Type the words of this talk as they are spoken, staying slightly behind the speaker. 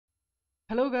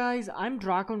Hello guys, I'm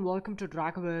Draco and welcome to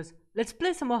Dracozz. Let's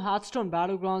play some more Hearthstone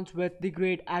Battlegrounds with the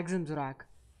great Akazamzarak.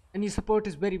 And your support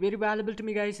is very valuable to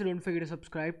me guys, so don't forget to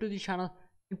subscribe to the channel.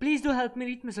 And please do help me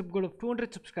reach my sub goal of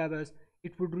 200 subscribers.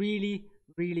 It would really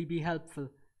be helpful.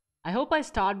 I hope I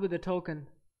start with a token.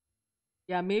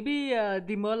 Yeah, maybe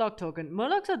the Murloc token.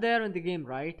 Murlocs are there in the game,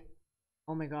 right?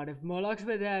 Oh my god, if Murlocs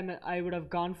were there, I would have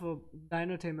gone for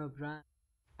Dino Tamer brand.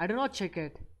 I do not check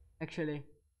it, actually.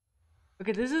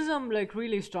 Okay, this is some like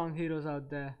really strong heroes out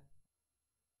there.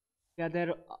 Yeah,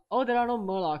 there. Oh, there are no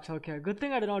Murlocs. Okay, good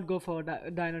thing I did not go for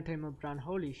Dino Tamer brand.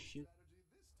 Holy shit!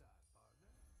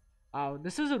 Wow,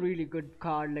 this is a really good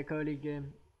card. Like early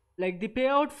game, like the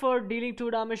payout for dealing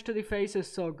 2 damage to the face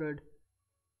is so good.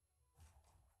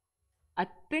 I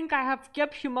think I have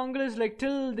kept Humongous like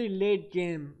till the late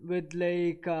game with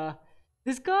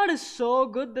this card is so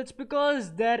good. That's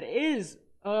because there is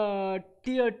a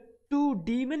tier 2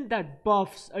 demon that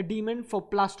buffs a demon for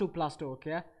 +2/+2.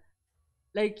 Okay,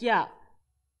 like yeah,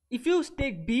 if you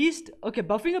take beast, okay,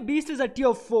 buffing a beast is at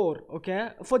tier 4,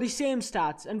 okay, for the same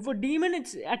stats, and for demon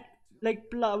it's at like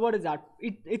what is that,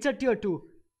 it's at tier 2.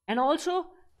 And also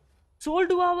Soul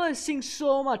Devourer is seeing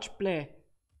so much play.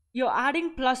 You're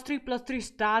adding +3/+3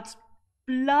 stats,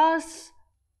 plus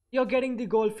you're getting the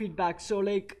goal feedback. So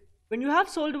like when you have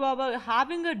Soul Devourer,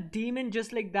 having a demon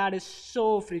just like that is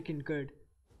so freaking good.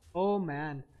 Oh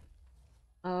man.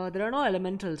 There are no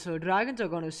elementals, so dragons are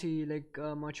gonna see like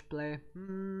much play.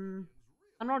 I'm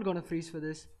not gonna freeze for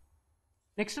this.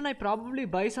 Next turn I probably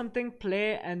buy something,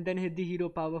 play, and then hit the hero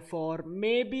power for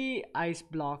maybe Ice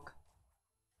Block.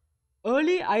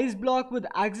 Early Ice Block with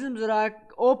Akazamzarak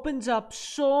opens up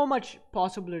so much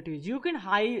possibilities. You can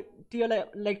high tier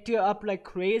tier up like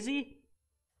crazy.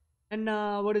 And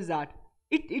what is that?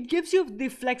 It gives you the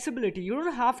flexibility. You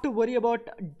don't have to worry about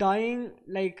dying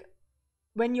like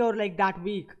when you're like that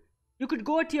weak. You could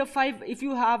go tier 5 if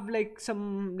you have like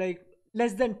some like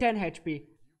less than 10 HP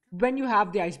when you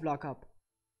have the ice block up.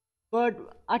 But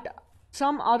at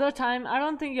some other time, I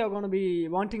don't think you're gonna be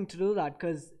wanting to do that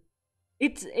because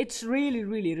it's really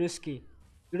risky.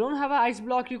 You don't have an ice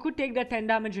block, you could take that 10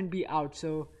 damage and be out.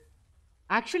 So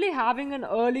actually having an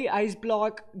early ice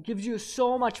block gives you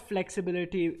so much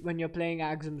flexibility when you're playing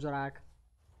Akazamzarak.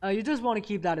 You just want to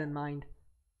keep that in mind.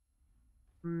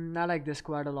 I like this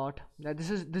quite a lot. Yeah,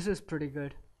 this is pretty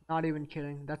good. Not even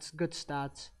kidding. That's good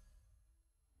stats.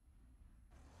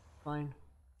 Fine.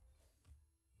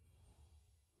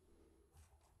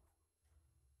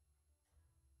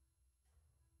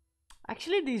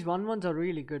 Actually, these 1/1s are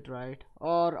really good, right?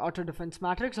 Or auto defense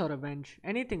matrix or revenge.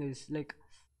 Anything is like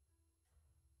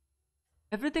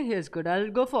everything here is good. I'll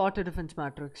go for auto defense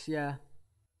matrix. Yeah.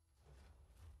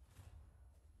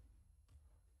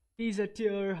 He's a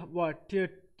tier what? Tier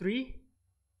 3?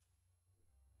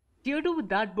 Tier 2 with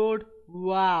that board?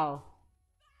 Wow.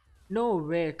 No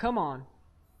way. Come on.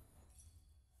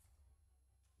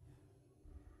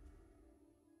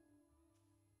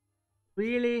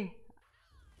 Really?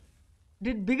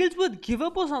 Did Bigglesworth give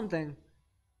up or something?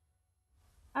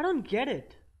 I don't get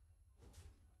it.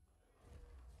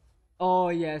 Oh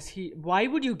yes, he. Why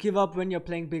would you give up when you're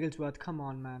playing Bigglesworth? Come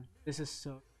on, man. This is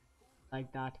so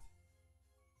like that.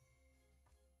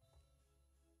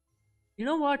 You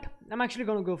know what? I'm actually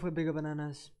gonna go for bigger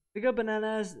bananas. Bigger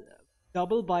bananas,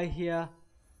 double buy here.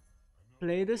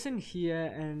 Play this in here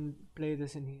and play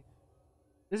this in here.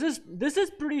 This is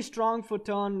pretty strong for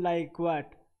turn like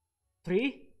what?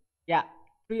 3? Yeah,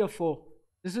 3 or 4.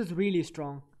 This is really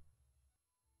strong.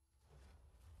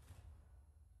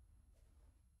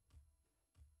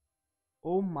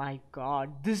 Oh my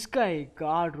god, this guy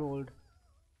guard rolled.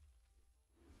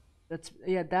 That's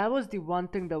yeah, that was the one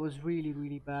thing that was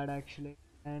really bad actually.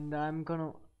 And I'm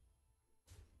gonna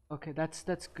okay,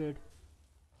 that's good.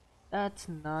 That's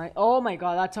nice. Oh my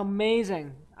god, that's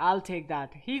amazing. I'll take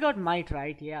that. He got might,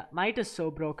 right? Yeah, might is so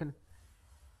broken.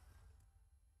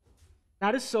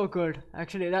 That is so good.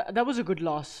 Actually, that was a good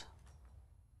loss.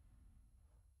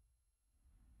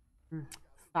 Hmm,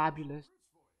 fabulous.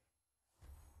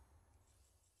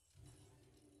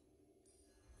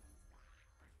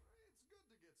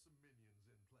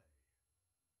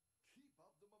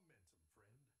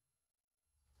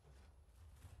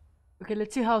 Okay,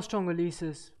 let's see how strong Elise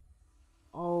is.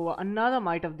 Oh, another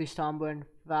Might of the Stormwind.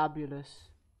 Fabulous.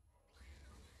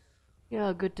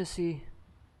 Yeah, good to see.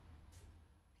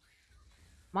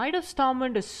 Might of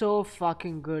Stormwind is so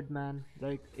fucking good, man.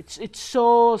 Like, it's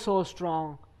so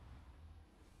strong.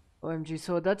 OMG,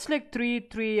 so that's like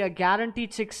 3, a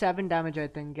guaranteed 6, 7 damage, I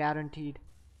think. Guaranteed.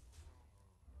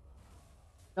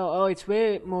 Oh, it's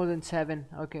way more than 7.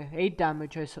 Okay, 8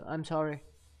 damage, I'm sorry.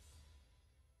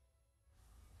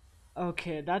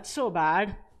 Okay, that's so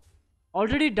bad.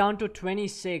 Already down to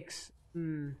 26.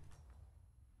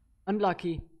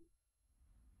 Unlucky.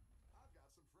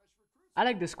 I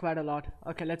like this quite a lot.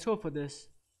 Okay, let's go for this.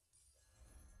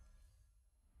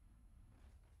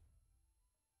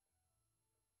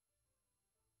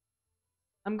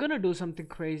 I'm gonna do something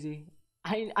crazy.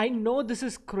 I know this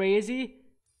is crazy,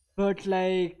 but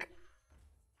like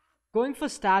going for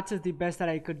stats is the best that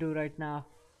I could do right now.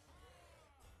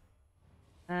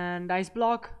 And ice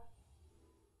block.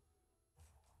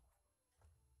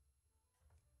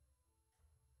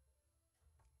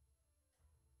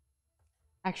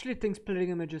 Actually think splitting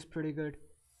image is pretty good.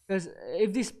 Because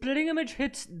if the splitting image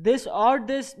hits this or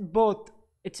this, both,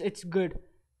 it's good.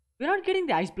 We're not getting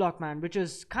the ice block, man, which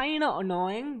is kinda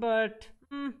annoying, but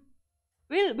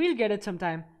we'll get it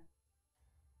sometime.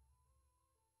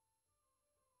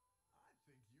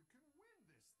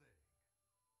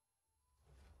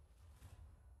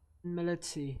 Let's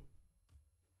see.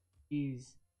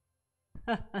 Jeez.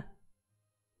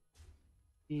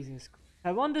 Jesus.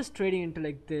 I want this trading into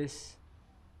like this.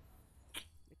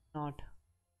 It's not.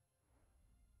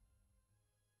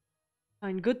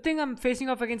 And good thing I'm facing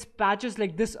off against patches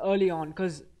like this early on,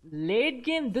 because late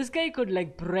game this guy could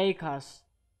like break us.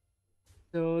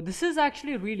 So this is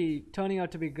actually really turning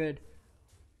out to be good.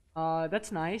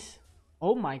 That's nice.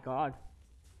 Oh my god.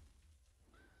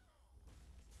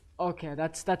 Okay,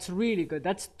 that's really good.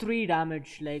 That's 3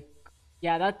 damage. Like,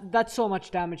 yeah, that's so much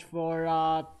damage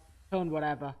for turn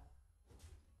whatever.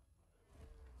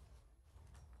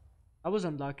 I was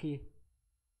unlucky.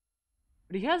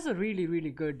 But he has a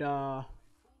really good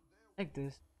like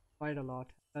this. Quite a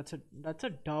lot. That's a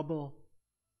double.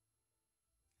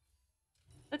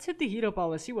 Let's hit the hero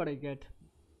power, see what I get.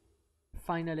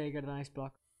 Finally I get an ice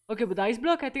block. Okay, with the ice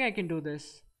block I think I can do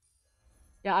this.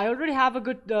 Yeah, I already have a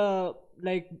good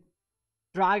like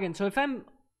dragon. So if I'm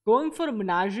going for a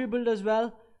menagerie build as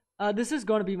well, this is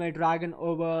gonna be my dragon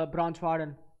over Bronze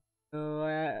Warden. So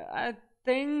I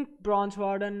think Bronze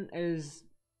Warden is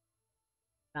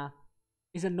nah,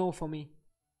 is a no for me.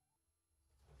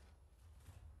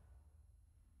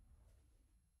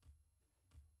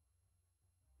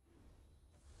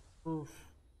 Oof.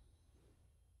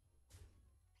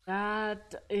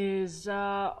 That is an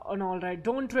alright.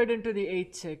 Don't trade into the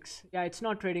 8-6. Yeah, it's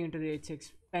not trading into the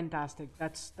 8-6. Fantastic.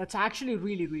 That's actually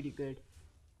really good.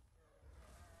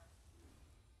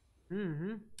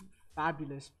 Mm-hmm.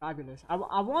 Fabulous, fabulous.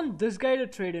 I want this guy to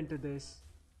trade into this.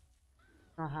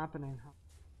 Not happening.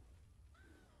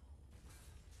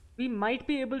 We might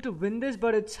be able to win this,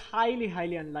 but it's highly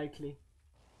unlikely.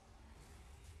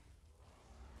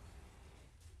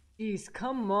 Jeez,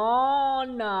 come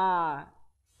on.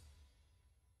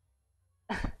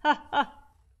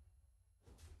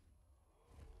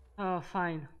 Oh,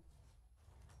 fine.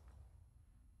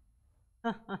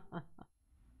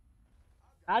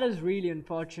 That is really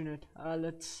unfortunate.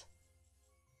 Let's.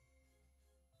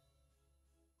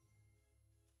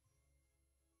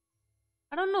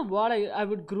 I don't know what I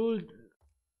would gruel.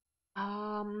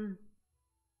 Um,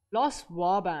 Lost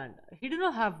Warband. He did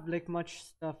not have like much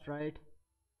stuff, right?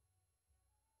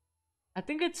 I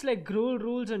think it's like gruel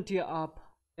rules and tier up.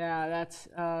 Yeah,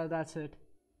 that's it.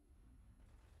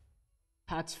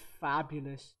 That's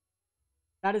fabulous.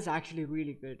 That is actually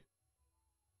really good.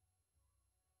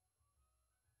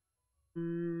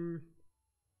 Mm,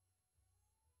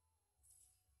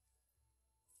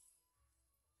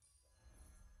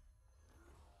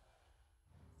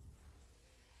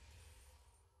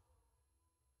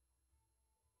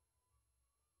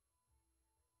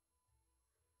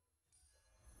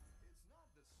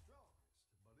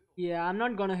 yeah, I'm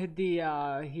not gonna hit the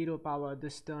hero power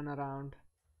this turn around.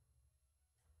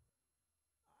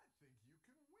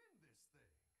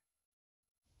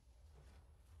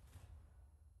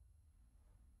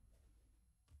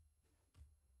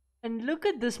 And look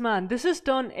at this man. This is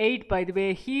turn 8, by the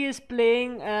way. He is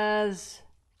playing as.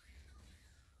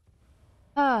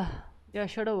 Yeah,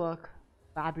 shadow work.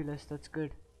 Fabulous. That's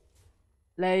good.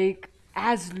 Like,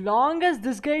 as long as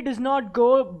this guy does not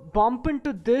go bump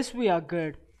into this, we are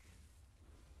good.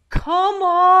 Come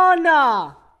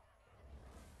on!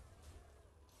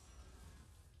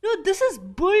 Dude, this is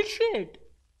bullshit.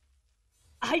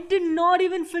 I did not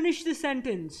even finish the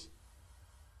sentence.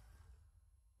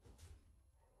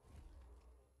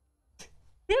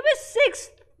 There were 6.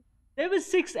 There were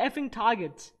 6 effing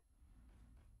targets.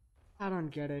 I don't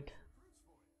get it.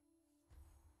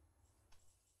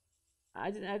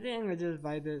 I think I just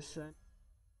buy this.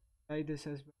 Buy this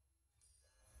as well.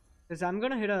 Because I'm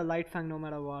gonna hit a light fang no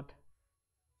matter what.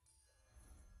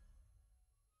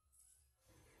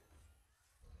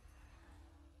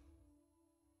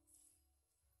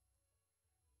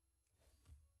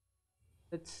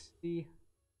 Let's see.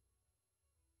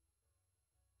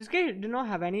 This guy did not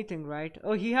have anything, right?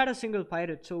 Oh, he had a single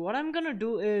pirate. So what I'm gonna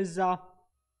do is I'm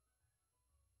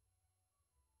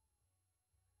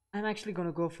actually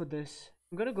gonna go for this.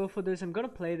 I'm gonna go for this. I'm gonna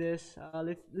play this.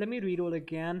 Let me reroll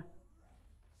again.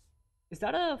 Is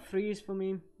that a freeze for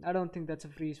me? I don't think that's a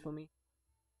freeze for me.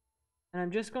 And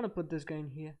I'm just gonna put this guy in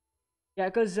here. Yeah,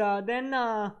 cause then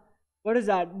what is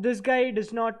that? This guy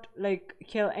does not like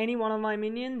kill any one of my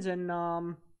minions,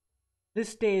 and this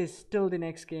stays till the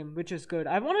next game, which is good.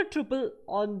 I want to triple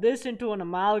on this into an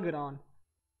Amalgadon.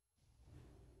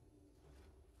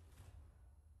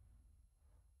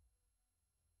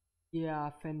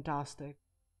 Yeah, fantastic.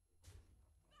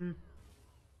 Hmm.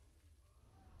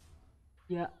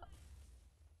 Yeah,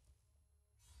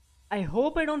 I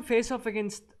hope I don't face off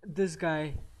against this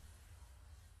guy.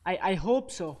 I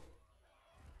hope so.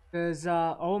 Because,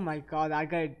 oh my god, that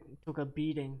guy took a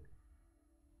beating.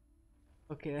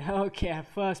 Okay, okay,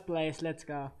 first place, let's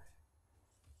go.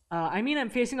 I mean, I'm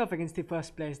facing off against the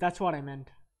first place. That's what I meant.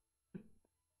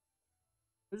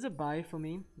 This is a buy for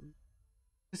me.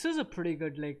 This is a pretty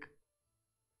good, like...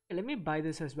 Okay, let me buy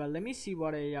this as well. Let me see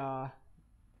what Yeah,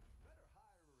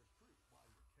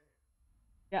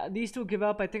 these two give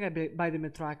up. I think I buy the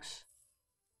Mithrax.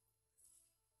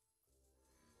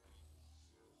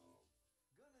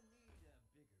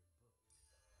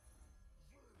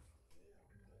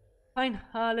 Fine,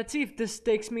 let's see if this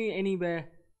takes me anywhere.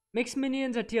 Mixed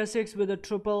minions at tier 6 with a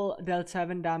triple dealt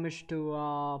 7 damage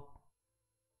to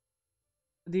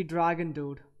the dragon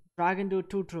dude. Dragon dude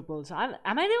 2 triples. Am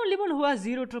I the only one who has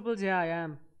 0 triples? Yeah, I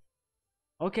am.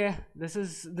 Okay, this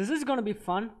is gonna be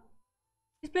fun.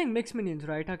 He's playing mixed minions,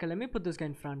 right? Okay, let me put this guy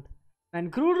in front.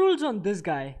 And crew rules on this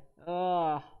guy.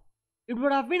 It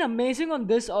would have been amazing on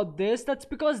this or this. That's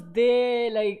because they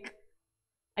like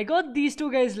I got these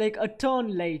two guys like a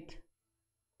turn late.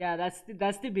 Yeah,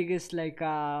 that's the biggest like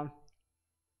yeah,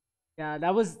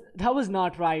 that was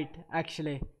not right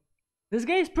actually. This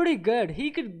guy is pretty good. He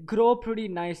could grow pretty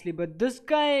nicely, but this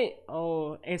guy,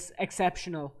 oh, is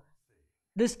exceptional.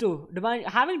 This too,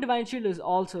 having divine shield is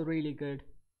also really good.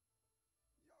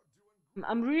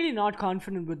 I'm really not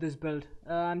confident with this build.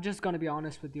 I'm just gonna be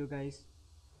honest with you guys.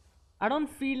 I don't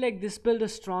feel like this build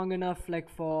is strong enough, like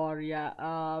for yeah.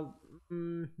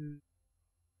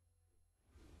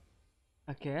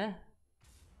 Okay.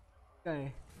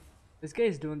 Okay. This guy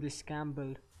is doing this scam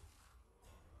build.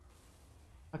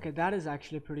 Okay, that is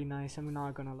actually pretty nice. I'm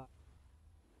not gonna lie.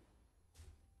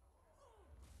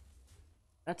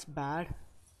 That's bad.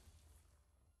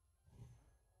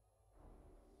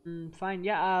 Fine.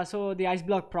 Yeah. So the ice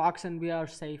block procs and we are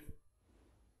safe.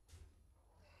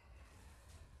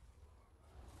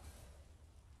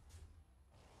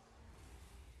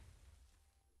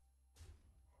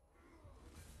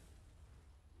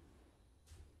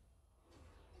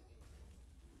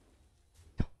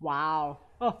 Wow.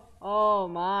 Oh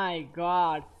my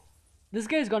god. This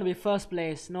guy is gonna be first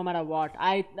place no matter what.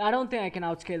 I don't think I can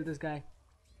outscale this guy.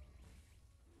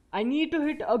 I need to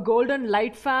hit a golden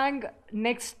light fang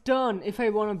next turn if I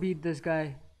want to beat this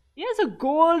guy. He has a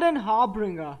golden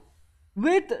harbinger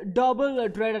with double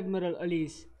dread admiral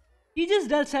Elise. He just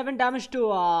dealt 7 damage to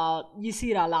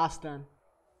Ysira last turn.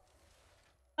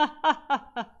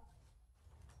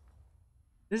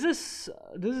 This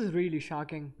is really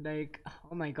shocking. Like,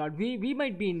 oh my god, we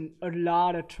might be in a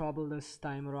lot of trouble this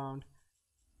time around.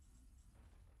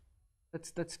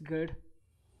 That's good.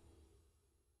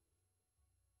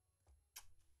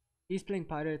 He's playing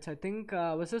pirates. I think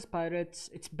versus pirates,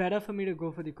 it's better for me to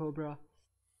go for the Cobra.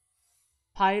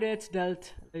 Pirates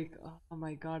dealt like, oh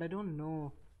my god, I don't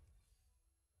know.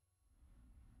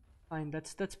 Fine,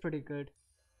 that's pretty good.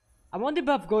 I want the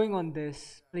buff going on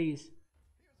this, please.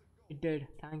 It did.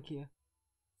 Thank you.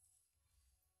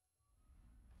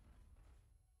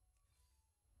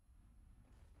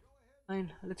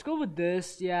 Fine, let's go with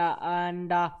this. Yeah,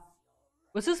 and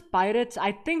versus pirates,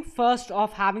 I think first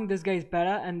off having this guy is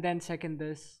better, and then second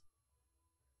this.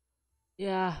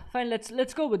 Yeah, fine.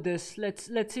 Let's go with this.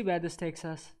 Let's see where this takes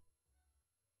us.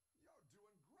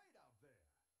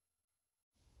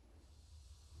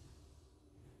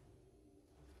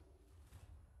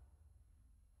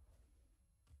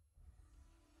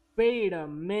 Wait a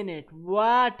minute.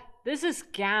 What? This is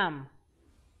scam.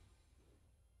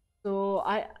 So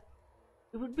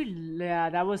it would be, yeah,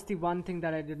 that was the one thing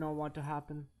that I did not want to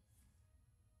happen.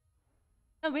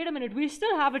 Now wait a minute. We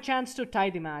still have a chance to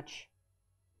tie the match.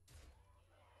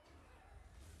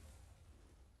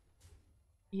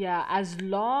 Yeah, as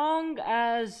long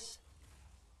as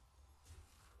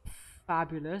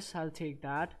fabulous, I'll take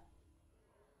that.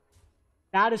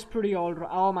 That is pretty all right.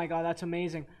 Oh my god, that's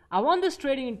amazing. I want this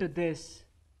trading into this.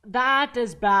 That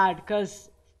is bad, because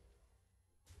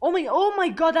oh my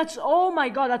god,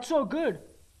 that's so good.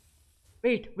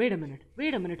 Wait a minute.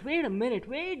 Wait a minute.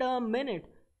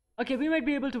 Okay, we might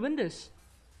be able to win this.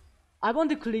 I want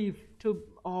the cleave to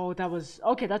oh that was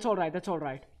okay, that's alright, that's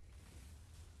alright.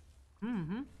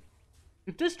 Mm-hmm.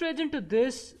 If this trades into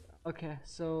this, okay,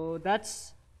 so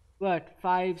that's what,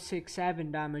 5, 6,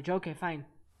 7 damage. Okay, fine.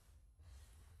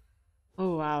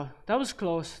 Oh wow, that was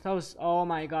close. That was oh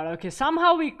my god. Okay,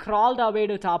 somehow we crawled our way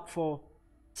to top 4.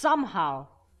 Somehow.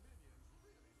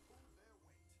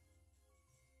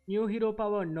 New hero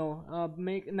power? No.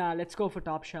 Let's go for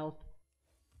top shelf.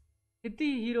 Hit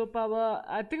the hero power.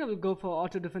 I think I will go for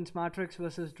auto defense matrix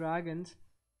versus dragons.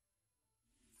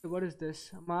 So what is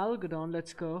this? Malgadon,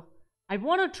 let's go. I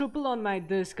want a triple on my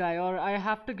this guy, or I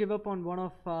have to give up on one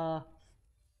of I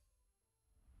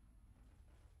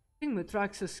think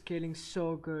Mithrax is scaling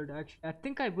so good actually. I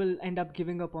think I will end up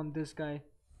giving up on this guy.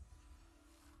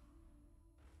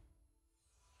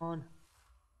 On.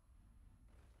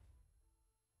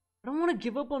 I don't want to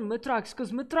give up on Mithrax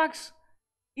because Mithrax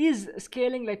is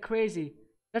scaling like crazy.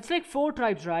 That's like 4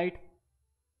 tribes, right?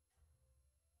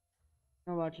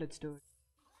 You know what? Let's do it.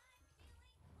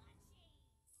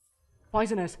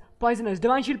 Poisonous,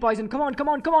 divine shield poison. Come on.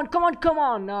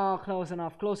 Oh, close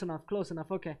enough.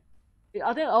 Okay.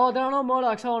 Are there? Oh, there are no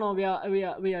Murlocs. Oh no, we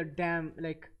are damn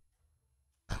like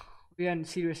we are in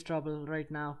serious trouble right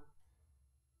now.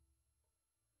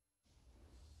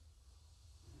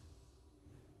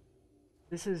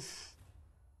 This is.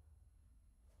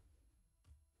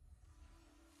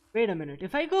 Wait a minute.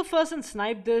 If I go first and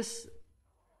snipe this,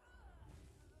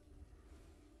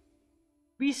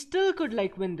 we still could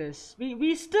like win this.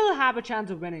 We still have a chance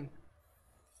of winning.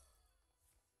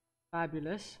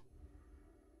 Fabulous.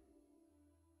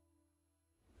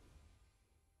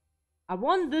 I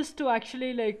want this to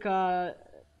actually like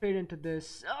trade into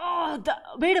this. Oh,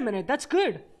 wait a minute. That's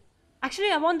good.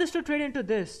 Actually, I want this to trade into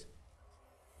this.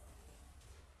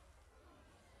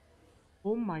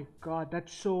 Oh my god,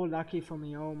 that's so lucky for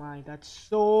me. Oh my, that's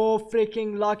so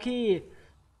freaking lucky.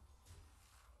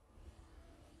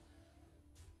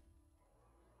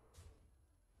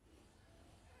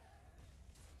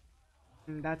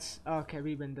 That's okay,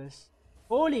 we win this.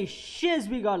 Holy shiz,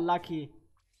 we got lucky.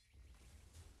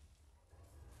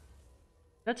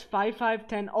 That's 5, 5,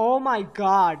 10. Oh my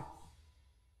god.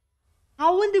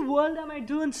 How in the world am I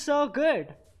doing so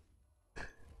good?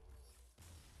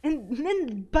 And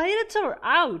then pirates are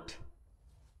out.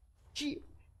 Gee,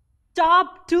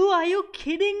 top 2? Are you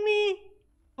kidding me?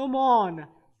 Come on.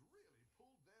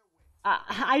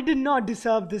 I did not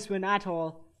deserve this win at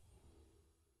all.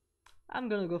 I'm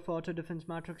gonna go for auto defense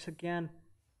matrix again.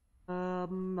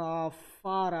 Oh,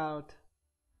 far out.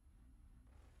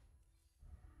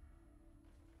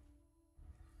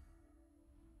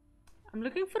 I'm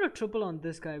looking for a triple on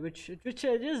this guy, which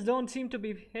I just don't seem to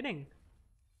be hitting.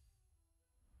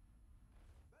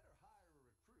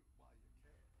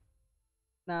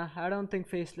 Nah, I don't think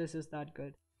Faceless is that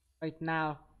good right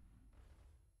now.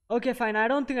 Okay, fine. I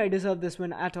don't think I deserve this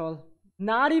win at all.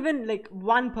 Not even like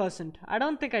 1%. I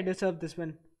don't think I deserve this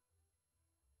win.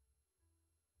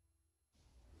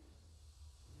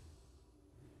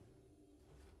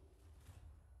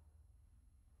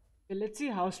 Okay, let's see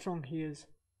how strong he is.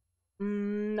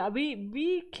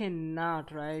 We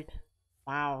cannot, right?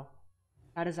 Wow,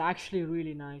 that is actually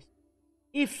really nice.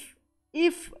 If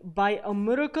by a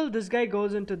miracle this guy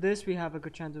goes into this, we have a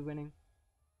good chance of winning.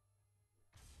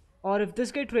 Or if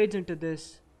this guy trades into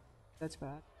this, that's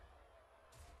bad.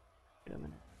 Wait a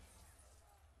minute.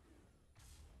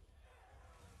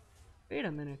 Wait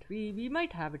a minute. We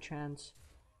might have a chance.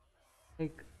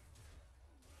 Like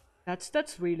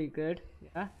that's really good.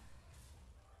 Yeah.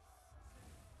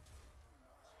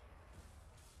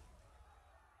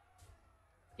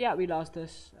 Yeah, we lost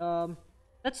this.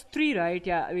 That's 3, right?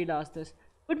 Yeah, we lost this.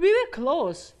 But we were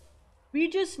close. We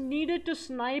just needed to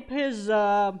snipe his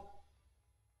Elise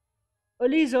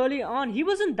early on. He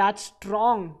wasn't that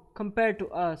strong compared to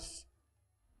us.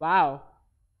 Wow.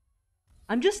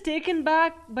 I'm just taken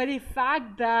back by the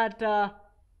fact that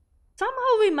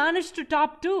somehow we managed to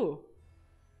top 2.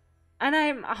 And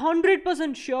I'm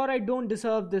 100% sure I don't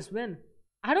deserve this win.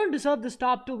 I don't deserve this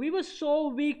top 2. We were so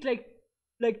weak like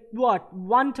what?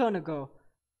 1 turn ago.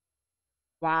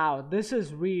 Wow, this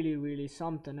is really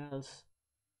something else.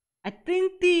 I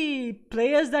think the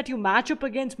players that you match up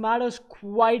against matters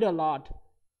quite a lot.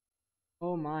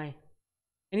 Oh my.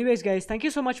 Anyways guys, thank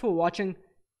you so much for watching.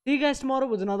 See you guys tomorrow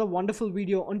with another wonderful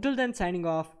video. Until then, signing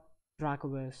off,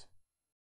 Dracozz.